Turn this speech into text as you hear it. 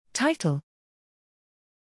Title: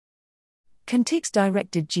 Contigs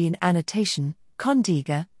Directed Gene Annotation,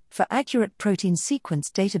 ConDiGA, for Accurate Protein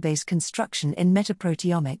Sequence Database Construction in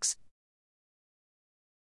Metaproteomics.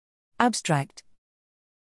 Abstract: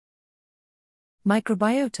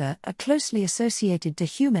 Microbiota are closely associated to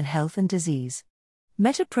human health and disease.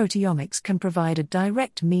 Metaproteomics can provide a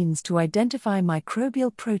direct means to identify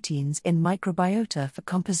microbial proteins in microbiota for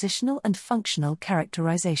compositional and functional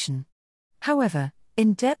characterization. However,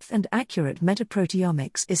 in-depth and accurate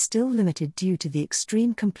metaproteomics is still limited due to the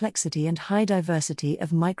extreme complexity and high diversity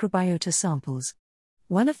of microbiota samples.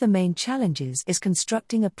 One of the main challenges is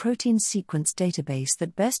constructing a protein sequence database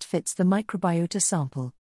that best fits the microbiota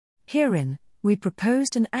sample. Herein, we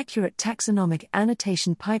proposed an accurate taxonomic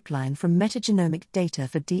annotation pipeline from metagenomic data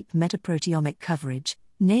for deep metaproteomic coverage,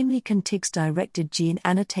 namely Contigs Directed Gene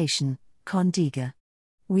Annotation, ConDiGA.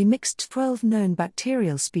 We mixed 12 known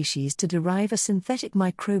bacterial species to derive a synthetic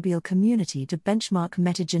microbial community to benchmark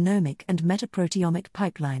metagenomic and metaproteomic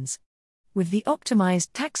pipelines. With the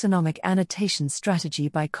optimized taxonomic annotation strategy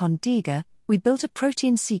by ConDiGA, we built a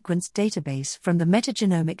protein sequence database from the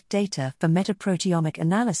metagenomic data for metaproteomic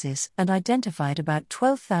analysis and identified about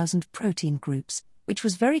 12,000 protein groups, which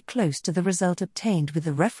was very close to the result obtained with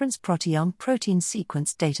the reference proteome protein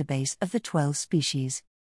sequence database of the 12 species.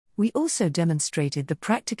 We also demonstrated the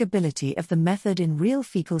practicability of the method in real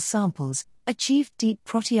fecal samples, achieved deep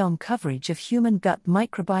proteome coverage of human gut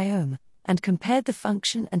microbiome, and compared the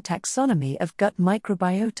function and taxonomy of gut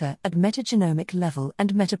microbiota at metagenomic level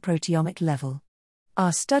and metaproteomic level.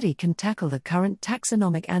 Our study can tackle the current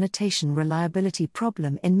taxonomic annotation reliability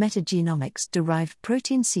problem in metagenomics-derived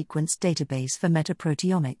protein sequence database for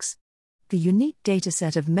metaproteomics. The unique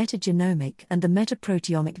dataset of metagenomic and the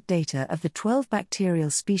metaproteomic data of the 12 bacterial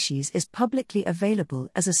species is publicly available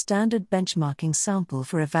as a standard benchmarking sample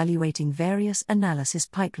for evaluating various analysis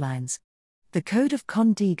pipelines. The code of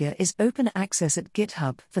ConDiGA is open access at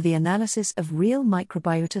GitHub for the analysis of real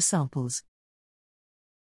microbiota samples.